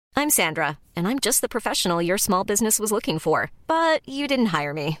I'm Sandra, and I'm just the professional your small business was looking for. But you didn't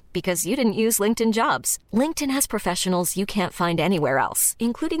hire me because you didn't use LinkedIn Jobs. LinkedIn has professionals you can't find anywhere else,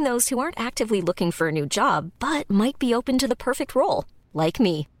 including those who aren't actively looking for a new job, but might be open to the perfect role, like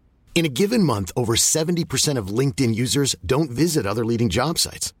me. In a given month, over 70% of LinkedIn users don't visit other leading job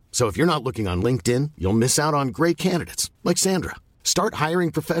sites. So if you're not looking on LinkedIn, you'll miss out on great candidates like Sandra. Start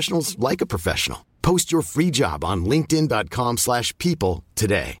hiring professionals like a professional. Post your free job on linkedin.com/people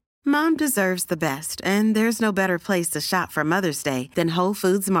today. Mom deserves the best, and there's no better place to shop for Mother's Day than Whole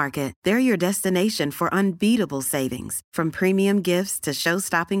Foods Market. They're your destination for unbeatable savings, from premium gifts to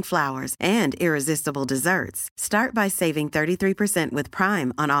show-stopping flowers and irresistible desserts. Start by saving 33% with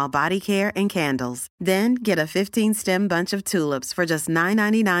Prime on all body care and candles. Then get a 15-stem bunch of tulips for just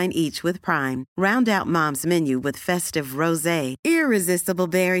 $9.99 each with Prime. Round out Mom's menu with festive rosé, irresistible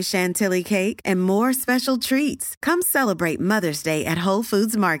berry chantilly cake, and more special treats. Come celebrate Mother's Day at Whole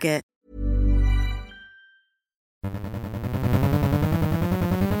Foods Market.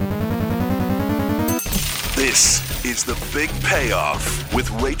 This is The Big Payoff with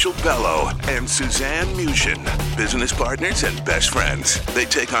Rachel Bello and Suzanne Mushin, business partners and best friends. They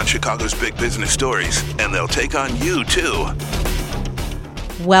take on Chicago's big business stories, and they'll take on you, too.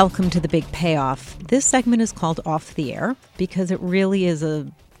 Welcome to The Big Payoff. This segment is called Off the Air because it really is a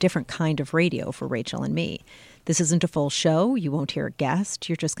different kind of radio for Rachel and me. This isn't a full show. You won't hear a guest.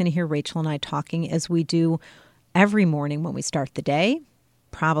 You're just going to hear Rachel and I talking as we do every morning when we start the day,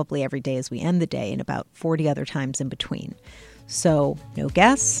 probably every day as we end the day, and about 40 other times in between. So no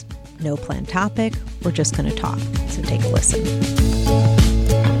guests, no planned topic. We're just going to talk. So take a listen.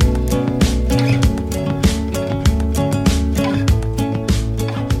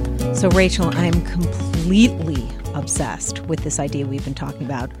 So Rachel, I'm completely obsessed with this idea we've been talking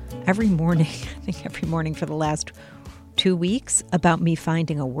about every morning, I think every morning for the last 2 weeks, about me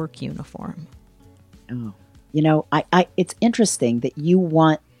finding a work uniform. Oh, you know, I it's interesting that you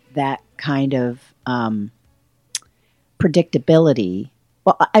want that kind of predictability.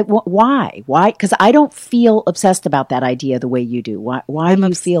 Well, why? Why? Because I don't feel obsessed about that idea the way you do. Why do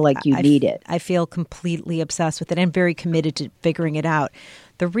you feel like you need it? I feel completely obsessed with it and very committed to figuring it out.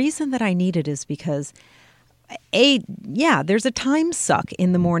 The reason that I need it is because there's a time suck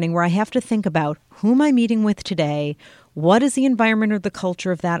in the morning where I have to think about who am I meeting with today? What is the environment or the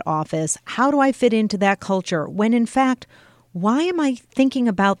culture of that office? How do I fit into that culture? When in fact, why am I thinking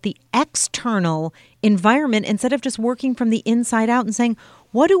about the external environment instead of just working from the inside out and saying,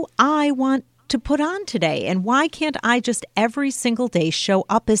 what do I want to put on today? And why can't I just every single day show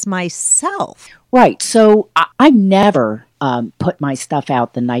up as myself? Right. So I never put my stuff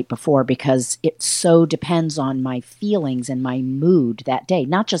out the night before because it so depends on my feelings and my mood that day.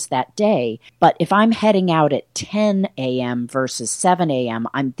 Not just that day, but if I'm heading out at 10 a.m. versus 7 a.m.,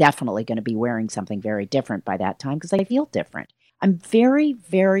 I'm definitely going to be wearing something very different by that time because I feel different. I'm very,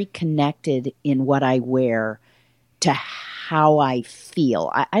 very connected in what I wear to how I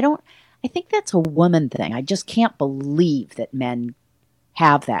feel. I think that's a woman thing. I just can't believe that men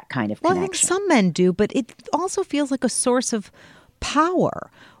have that kind of connection. Well, I think some men do, but it also feels like a source of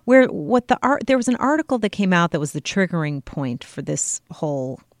power. There was an article that came out that was the triggering point for this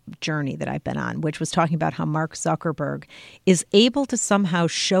whole journey that I've been on, which was talking about how Mark Zuckerberg is able to somehow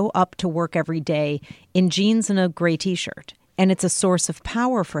show up to work every day in jeans and a gray T-shirt, and it's a source of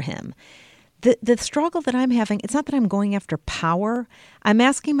power for him. The struggle that I'm having, it's not that I'm going after power. I'm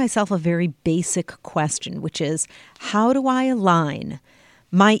asking myself a very basic question, which is, how do I align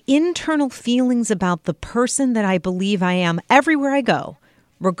my internal feelings about the person that I believe I am everywhere I go,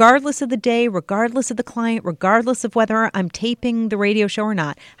 regardless of the day, regardless of the client, regardless of whether I'm taping the radio show or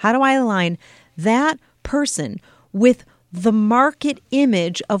not? How do I align that person with the market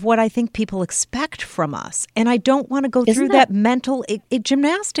image of what I think people expect from us? And I don't want to go through that mental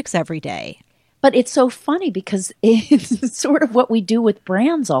gymnastics every day. But it's so funny because it's sort of what we do with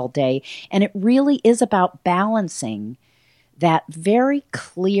brands all day. And it really is about balancing that very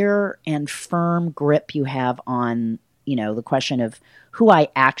clear and firm grip you have on, the question of who I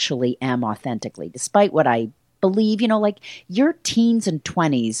actually am authentically, despite what I believe. Like your teens and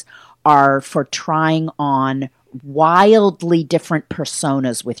 20s are for trying on wildly different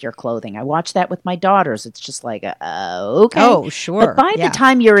personas with your clothing. I watch that with my daughters. It's just like, okay. Oh, sure. But by the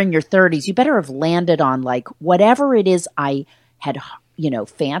time you're in your 30s, you better have landed on like whatever it is I had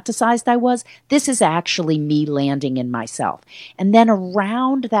fantasized I was. This is actually me landing in myself. And then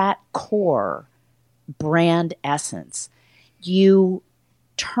around that core brand essence, you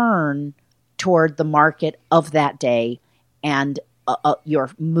turn toward the market of that day and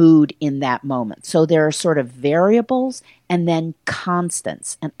your mood in that moment. So there are sort of variables and then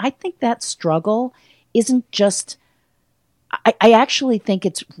constants. And I think that struggle isn't just, I actually think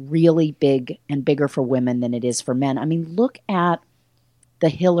it's really big and bigger for women than it is for men. I mean, look at the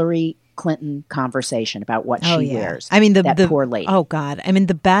Hillary Clinton conversation about what she wears. I mean, that poor lady. Oh, God. I mean,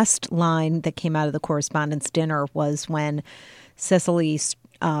 the best line that came out of the correspondence dinner was when Cecily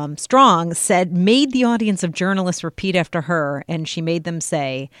Strong made the audience of journalists repeat after her, and she made them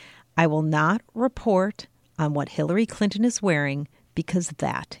say, "I will not report on what Hillary Clinton is wearing because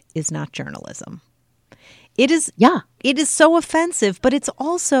that is not journalism." It is so offensive, but it's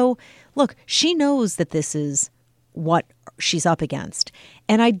also, look, she knows that this is what she's up against.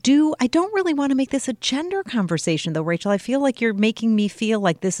 And I don't really want to make this a gender conversation, though, Rachel. I feel like you're making me feel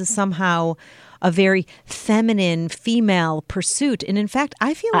like this is somehow a very feminine, female pursuit. And in fact,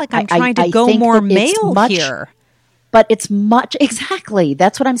 I feel like I'm trying to go more male here. But it's much, exactly.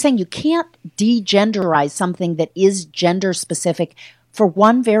 That's what I'm saying. You can't degenderize something that is gender specific for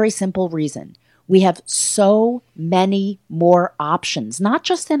one very simple reason. We have so many more options, not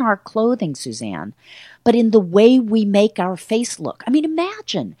just in our clothing, Suzanne, but in the way we make our face look. I mean,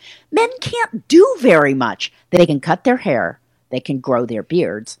 imagine, men can't do very much. They can cut their hair. They can grow their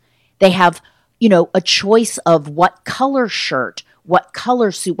beards. They have, a choice of what color shirt, what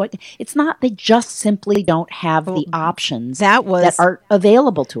color suit. It's not, they just simply don't have the options that are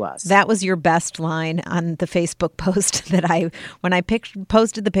available to us. That was your best line on the Facebook post that when I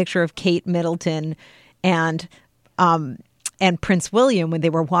posted the picture of Kate Middleton and Prince William when they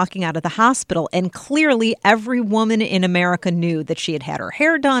were walking out of the hospital. And clearly every woman in America knew that she had had her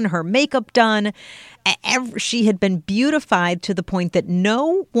hair done, her makeup done. She had been beautified to the point that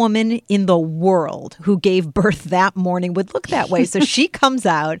no woman in the world who gave birth that morning would look that way. So she comes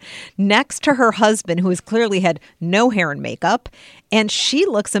out next to her husband, who has clearly had no hair and makeup, and she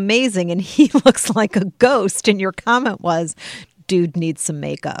looks amazing and he looks like a ghost. And your comment was, dude needs some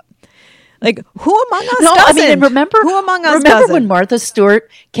makeup. Like, who among us doesn't? I mean, and remember when Martha Stewart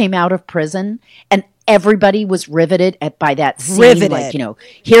came out of prison and everybody was riveted by that scene? Like,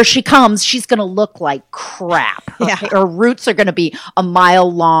 here she comes. She's going to look like crap. Her roots are going to be a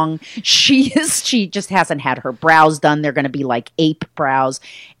mile long. She just hasn't had her brows done. They're going to be like ape brows.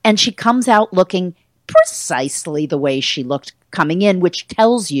 And she comes out looking precisely the way she looked coming in, which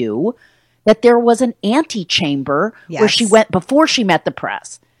tells you that there was an antechamber where she went before she met the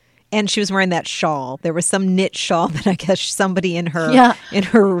press. And she was wearing that shawl. There was some knit shawl that I guess somebody in her and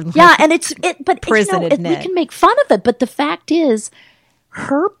prison had knit. We can make fun of it, but the fact is,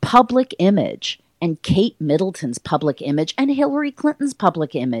 her public image and Kate Middleton's public image and Hillary Clinton's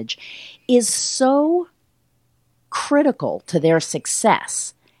public image is so critical to their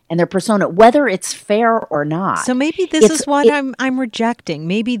success and their persona, whether it's fair or not. So maybe this is what I'm rejecting.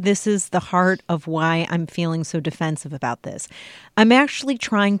 Maybe this is the heart of why I'm feeling so defensive about this. I'm actually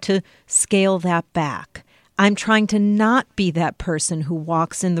trying to scale that back. I'm trying to not be that person who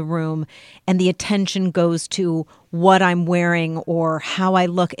walks in the room and the attention goes to what I'm wearing or how I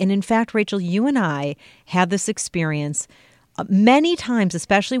look. And in fact, Rachel, you and I had this experience many times,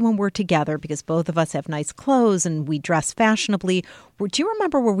 especially when we're together, because both of us have nice clothes and we dress fashionably. Do you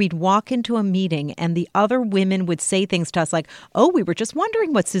remember where we'd walk into a meeting and the other women would say things to us like, "Oh, we were just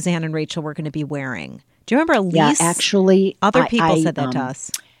wondering what Suzanne and Rachel were going to be wearing"? Do you remember Elise? Yeah, actually, other people said that to us.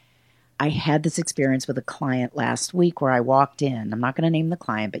 I had this experience with a client last week where I walked in. I'm not going to name the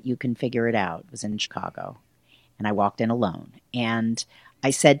client, but you can figure it out. It was in Chicago. And I walked in alone. And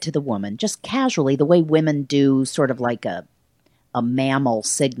I said to the woman, just casually, the way women do sort of like a mammal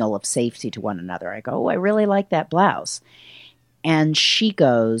signal of safety to one another. I go, "Oh, I really like that blouse." And she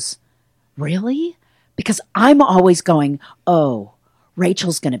goes, "Really?" Because I'm always going, "Oh,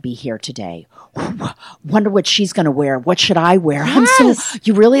 Rachel's going to be here today. Wonder what she's going to wear. What should I wear?" Yes.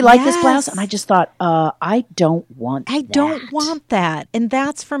 You really like this blouse? And I just thought, I don't want that. And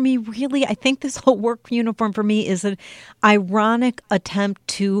that's for me, really, I think this whole work uniform for me is an ironic attempt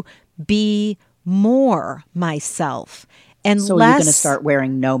to be more myself. And so are you going to start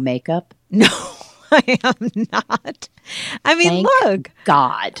wearing no makeup? No, I am not. I mean, Thank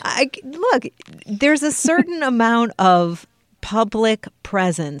God. Look, there's a certain amount of public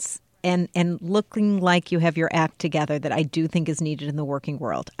presence and looking like you have your act together that I do think is needed in the working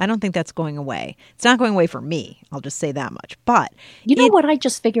world. I don't think that's going away. It's not going away for me. I'll just say that much. But you know what I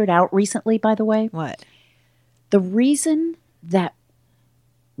just figured out recently, by the way? What? The reason that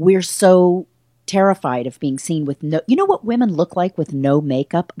we're so terrified of being seen with no, you know what women look like with no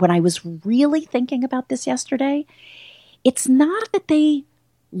makeup? When I was really thinking about this yesterday, it's not that they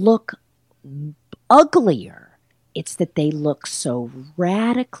look uglier. It's that they look so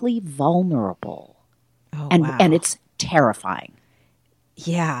radically vulnerable. Oh, and wow. and it's terrifying.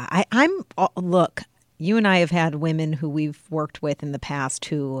 Yeah, look, you and I have had women who we've worked with in the past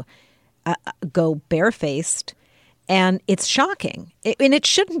who go barefaced, and it's shocking. And it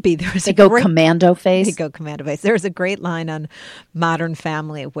shouldn't be. They go commando face. They go commando face. There's a great line on Modern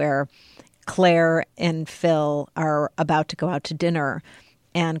Family where Claire and Phil are about to go out to dinner,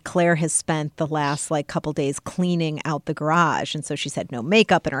 and Claire has spent the last couple days cleaning out the garage. And so she's had no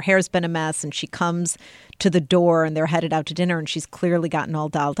makeup and her hair's been a mess. And she comes to the door and they're headed out to dinner and she's clearly gotten all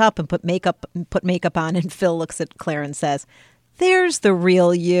dolled up and put makeup on. And Phil looks at Claire and says, "There's the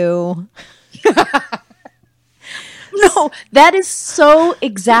real you." No, that is so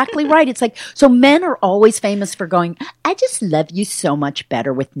exactly right. It's like, so men are always famous for going, "I just love you so much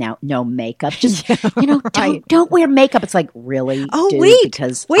better with no makeup. Just, right. don't wear makeup." It's like, really? Oh, dude, wait.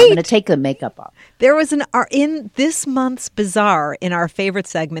 Because I'm going to take the makeup off. There was in this month's Bazaar, in our favorite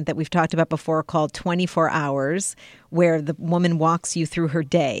segment that we've talked about before called 24 Hours, where the woman walks you through her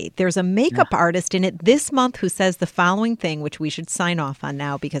day. There's a makeup artist in it this month who says the following thing, which we should sign off on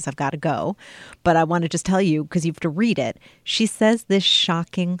now because I've got to go. But I want to just tell you, because you have to read it. She says this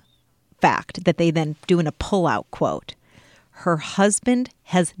shocking fact that they then do in a pull-out quote. Her husband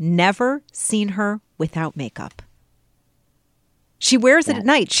has never seen her without makeup. She wears it at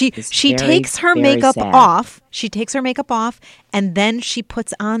night. She takes her makeup off. She takes her makeup off, and then she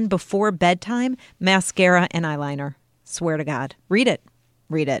puts on before bedtime mascara and eyeliner. Swear to God. Read it.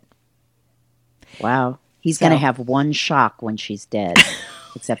 Read it. Wow. He's going to have one shock when she's dead,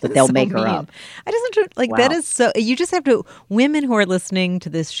 except that they'll make her up. I just wow. That is so. You just have to. Women who are listening to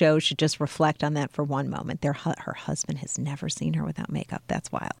this show should just reflect on that for one moment. Her husband has never seen her without makeup. That's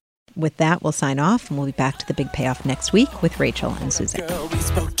wild. With that, we'll sign off, and we'll be back to the big payoff next week with Rachel and Suzanne. Girl, we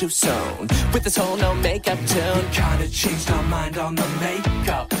spoke too soon with this whole no makeup tune. Kinda changed our mind on the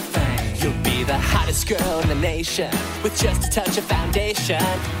makeup thing. You'll be the hottest girl in the nation with just a touch of foundation.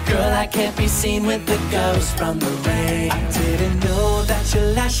 Girl, I can't be seen with the ghost from the rain. I didn't know that your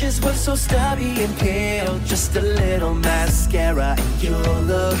lashes were so stubby and pale. Just a little mascara and you'll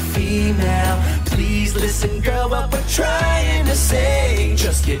look female. Please listen, girl, what we're trying to say.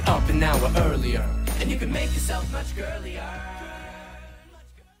 Just get up an hour earlier and you can make yourself much girlier.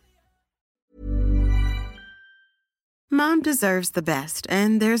 Mom deserves the best,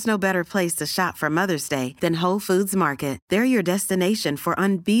 and there's no better place to shop for Mother's Day than Whole Foods Market. They're your destination for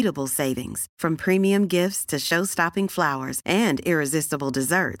unbeatable savings, from premium gifts to show-stopping flowers and irresistible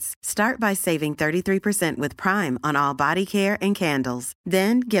desserts. Start by saving 33% with Prime on all body care and candles.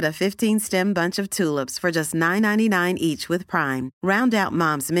 Then get a 15-stem bunch of tulips for just $9.99 each with Prime. Round out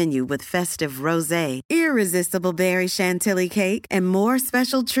Mom's menu with festive rosé, irresistible berry chantilly cake, and more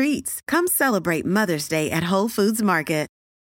special treats. Come celebrate Mother's Day at Whole Foods Market.